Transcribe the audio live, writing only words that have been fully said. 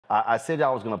I said I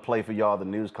was going to play for y'all the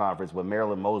news conference with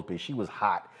Marilyn Mosby. She was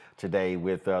hot today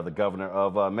with the governor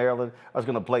of Maryland. I was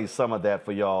going to play some of that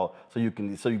for y'all so you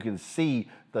can see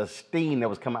the steam that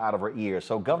was coming out of her ears.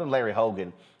 So Governor Larry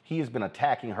Hogan, he has been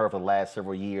attacking her for the last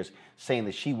several years, saying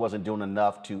that she wasn't doing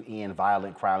enough to end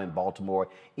violent crime in Baltimore,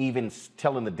 even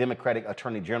telling the Democratic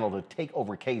Attorney General to take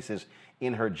over cases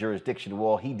in her jurisdiction.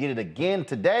 Well, he did it again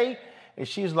today, and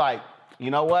she's like, you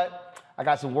know what? I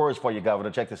got some words for you,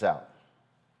 Governor. Check this out.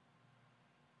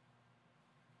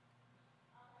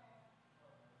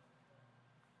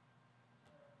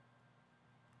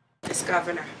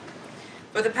 Governor.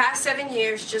 For the past 7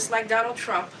 years, just like Donald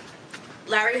Trump,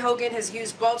 Larry Hogan has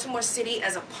used Baltimore City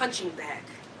as a punching bag.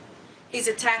 He's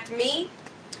attacked me,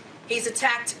 he's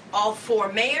attacked all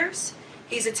 4 mayors,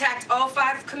 he's attacked all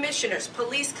 5 commissioners,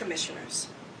 police commissioners.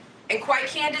 And quite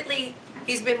candidly,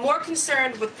 he's been more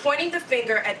concerned with pointing the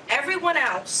finger at everyone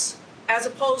else as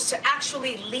opposed to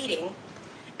actually leading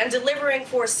and delivering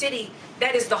for a city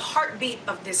that is the heartbeat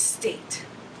of this state.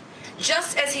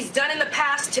 Just as he's done in the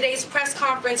past, today's press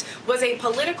conference was a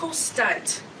political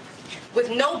stunt with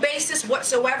no basis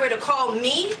whatsoever to call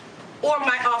me or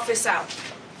my office out.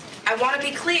 I want to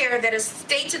be clear that as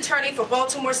state's attorney for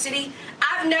Baltimore City,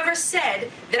 I've never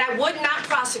said that I would not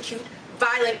prosecute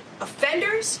violent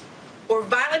offenders or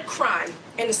violent crime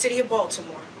in the city of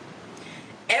Baltimore.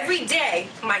 Every day,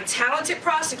 my talented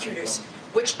prosecutors,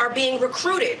 which are being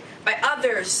recruited by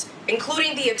others,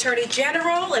 including the Attorney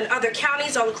General and other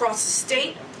counties all across the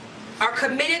state, are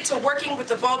committed to working with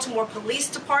the Baltimore Police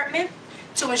Department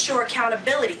to ensure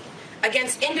accountability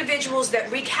against individuals that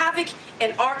wreak havoc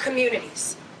in our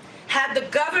communities. Had the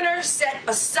governor set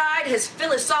aside his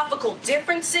philosophical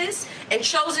differences and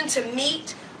chosen to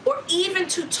meet or even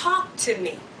to talk to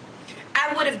me,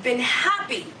 I would have been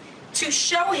happy to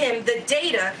show him the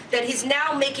data that he's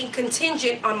now making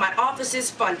contingent on my office's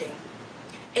funding.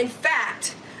 In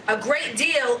fact, a great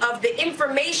deal of the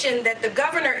information that the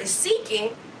governor is seeking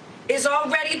is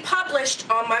already published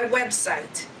on my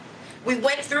website. We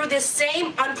went through this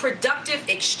same unproductive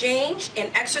exchange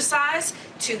and exercise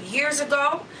 2 years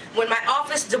ago when my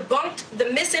office debunked the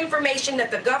misinformation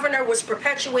that the governor was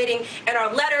perpetuating in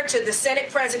our letter to the Senate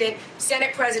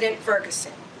President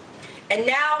Ferguson. And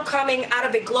now coming out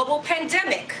of a global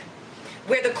pandemic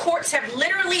where the courts have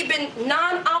literally been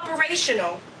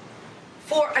non-operational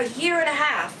for a year and a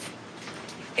half.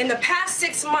 In the past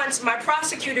 6 months, my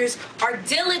prosecutors are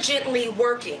diligently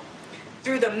working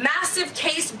through the massive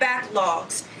case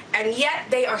backlogs, and yet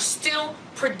they are still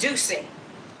producing.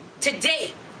 To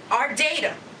date, our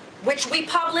data, which we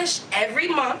publish every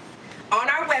month on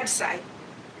our website,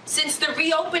 since the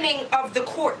reopening of the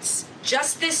courts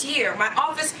just this year, my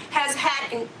office has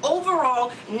had an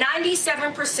overall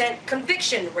 97%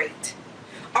 conviction rate.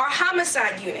 Our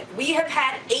homicide unit, we have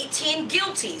had 18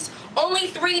 guilties, only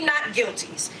 3 not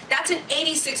guilties. That's an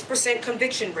 86%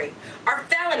 conviction rate. Our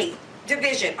felony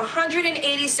division,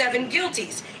 187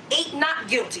 guilties, 8 not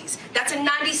guilties. That's a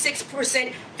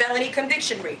 96% felony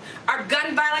conviction rate. Our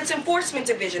gun violence enforcement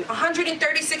division,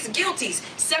 136 guilties,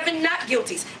 7 not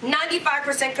guilties,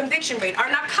 95% conviction rate. Our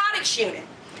narcotics unit,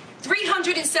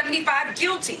 375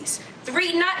 guilties,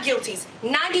 3 not guilties,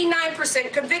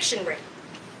 99% conviction rate.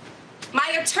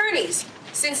 My attorneys,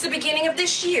 since the beginning of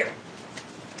this year,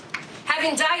 have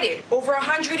indicted over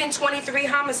 123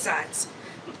 homicides,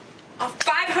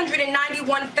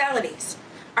 591 felonies.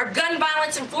 Our gun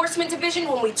violence enforcement division,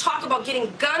 when we talk about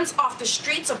getting guns off the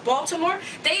streets of Baltimore,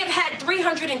 they have had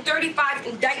 335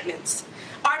 indictments.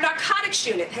 Our narcotics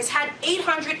unit has had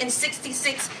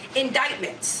 866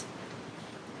 indictments.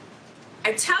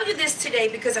 I tell you this today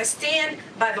because I stand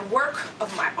by the work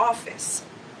of my office.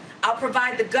 I'll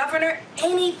provide the governor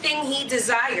anything he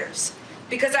desires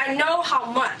because I know how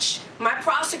much my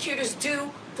prosecutors do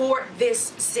for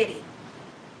this city.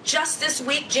 Just this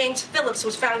week, James Phillips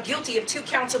was found guilty of 2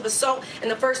 counts of assault in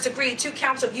the first degree, 2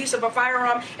 counts of use of a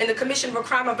firearm in the commission of a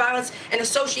crime of violence and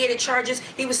associated charges.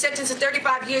 He was sentenced to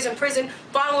 35 years in prison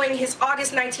following his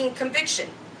August 19th conviction.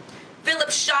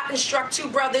 Phillips shot and struck 2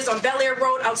 brothers on Bel Air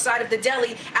Road outside of the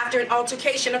deli after an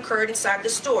altercation occurred inside the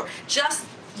store. Just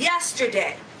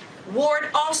yesterday, Ward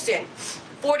Alston,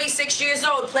 46 years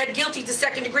old, pled guilty to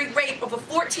second-degree rape of a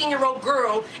 14-year-old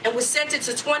girl and was sentenced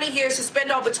to 20 years,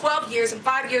 suspended over 12 years, and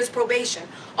 5 years probation.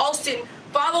 Alston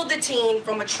followed the teen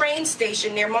from a train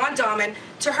station near Mondawmin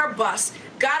to her bus,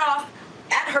 got off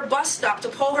at her bus stop to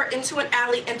pull her into an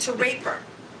alley and to rape her.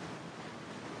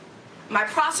 My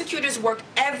prosecutors work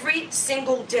every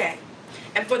single day.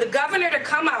 And for the governor to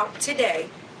come out today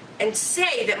and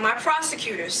say that my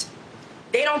prosecutors,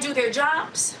 they don't do their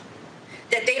jobs,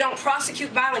 that they don't prosecute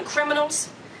violent criminals,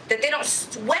 that they don't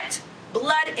sweat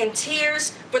blood and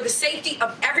tears for the safety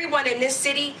of everyone in this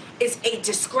city is a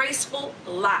disgraceful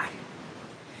lie.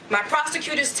 My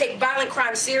prosecutors take violent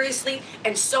crime seriously,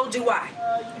 and so do I.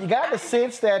 You got the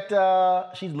sense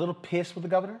that she's a little pissed with the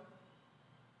governor?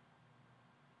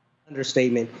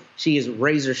 Understatement. She is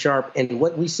razor sharp, and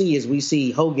what we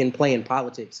see Hogan playing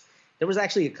politics. There was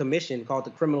actually a commission called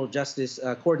the Criminal Justice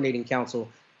Coordinating Council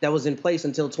that was in place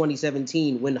until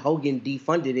 2017 when Hogan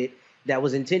defunded it, that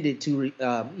was intended to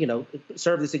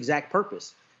serve this exact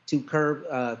purpose, to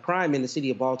curb crime in the city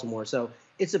of Baltimore. So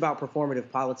it's about performative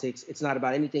politics. It's not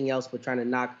about anything else but trying to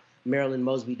knock Marilyn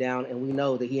Mosby down, and we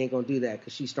know that he ain't gonna do that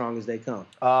because she's strong as they come.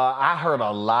 I heard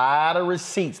a lot of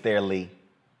receipts there, Lee.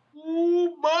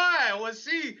 Ooh, boy, was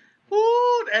she,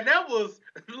 ooh, and that was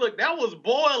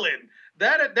boiling.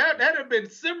 That had been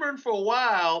simmering for a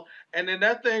while, and then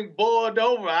that thing boiled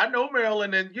over. I know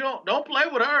Marilyn, and you don't play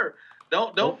with her.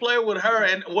 Don't play with her.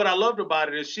 And what I loved about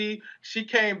it is she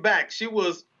came back. She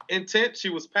was intense, she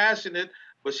was passionate,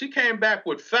 but she came back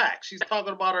with facts. She's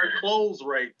talking about her close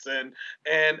rates and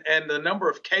the number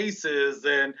of cases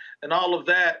and all of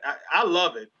that. I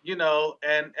love it,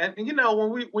 and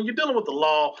when you're dealing with the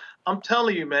law, I'm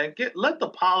telling you, man, let the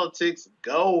politics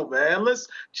go, man. Let's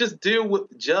just deal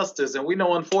with justice. And we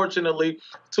know, unfortunately,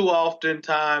 too often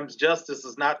times justice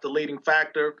is not the leading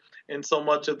factor in so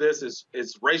much of this.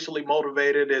 It's racially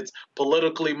motivated, it's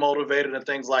politically motivated, and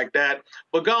things like that.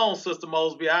 But go on, Sister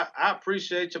Mosby. I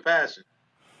appreciate your passion.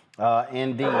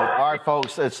 Indeed. All right,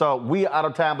 folks. So we out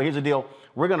of time, but here's the deal.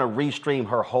 We're going to restream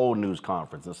her whole news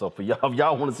conference. And so for y'all, if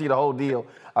y'all want to see the whole deal,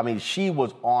 I mean, she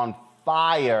was on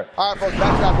fire. All right, folks,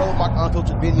 back to that Roland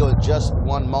unfiltered video in just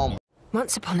one moment.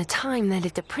 Once upon a time, there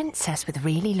lived a princess with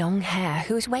really long hair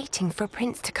who was waiting for a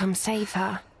prince to come save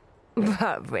her.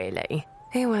 But really,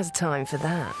 who has time for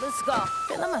that? Let's go.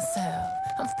 Feeling myself.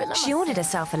 I'm feeling She ordered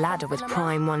herself a ladder with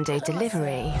Prime one-day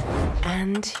delivery,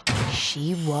 and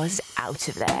she was out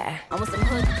of there. Almost some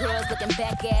hood girls looking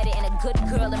back at it, and a good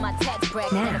girl in my tax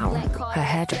bracket. Now, her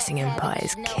hairdressing empire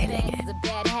is killing it.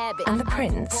 And the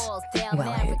prince,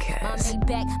 well, who cares?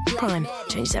 Prime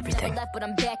changes everything. But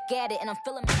I'm back at it, and I'm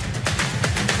feeling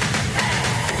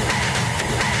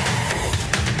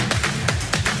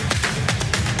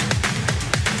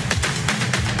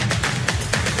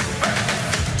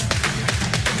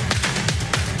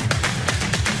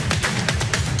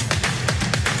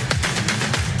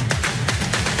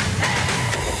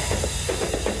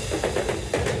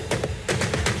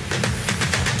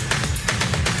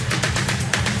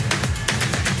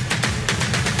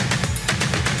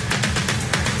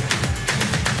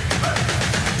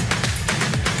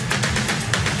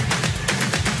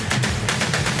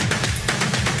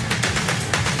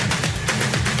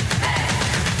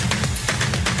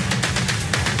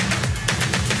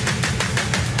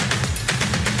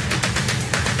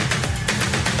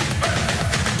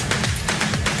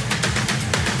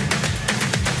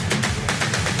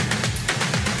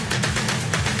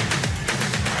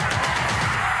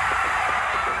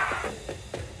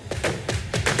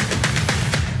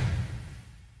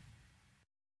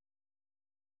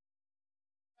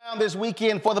This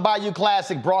weekend for the Bayou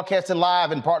Classic, broadcasting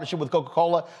live in partnership with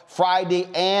Coca-Cola Friday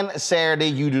and Saturday.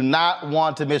 You do not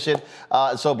want to miss it.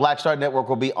 So Black Star Network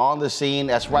will be on the scene.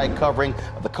 That's right, covering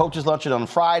the Coaches Luncheon on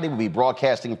Friday. We'll be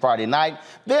broadcasting Friday night.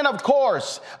 Then, of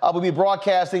course, we'll be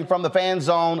broadcasting from the Fan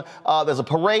Zone. There's a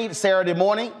parade Saturday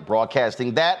morning,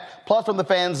 broadcasting that. Plus from the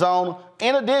Fan Zone,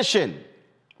 in addition,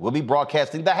 we'll be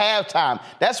broadcasting the halftime.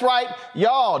 That's right,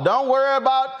 y'all. Don't worry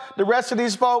about the rest of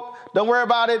these folk. Don't worry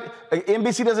about it.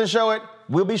 NBC doesn't show it.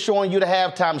 We'll be showing you the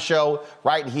halftime show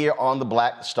right here on the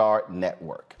Black Star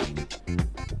Network.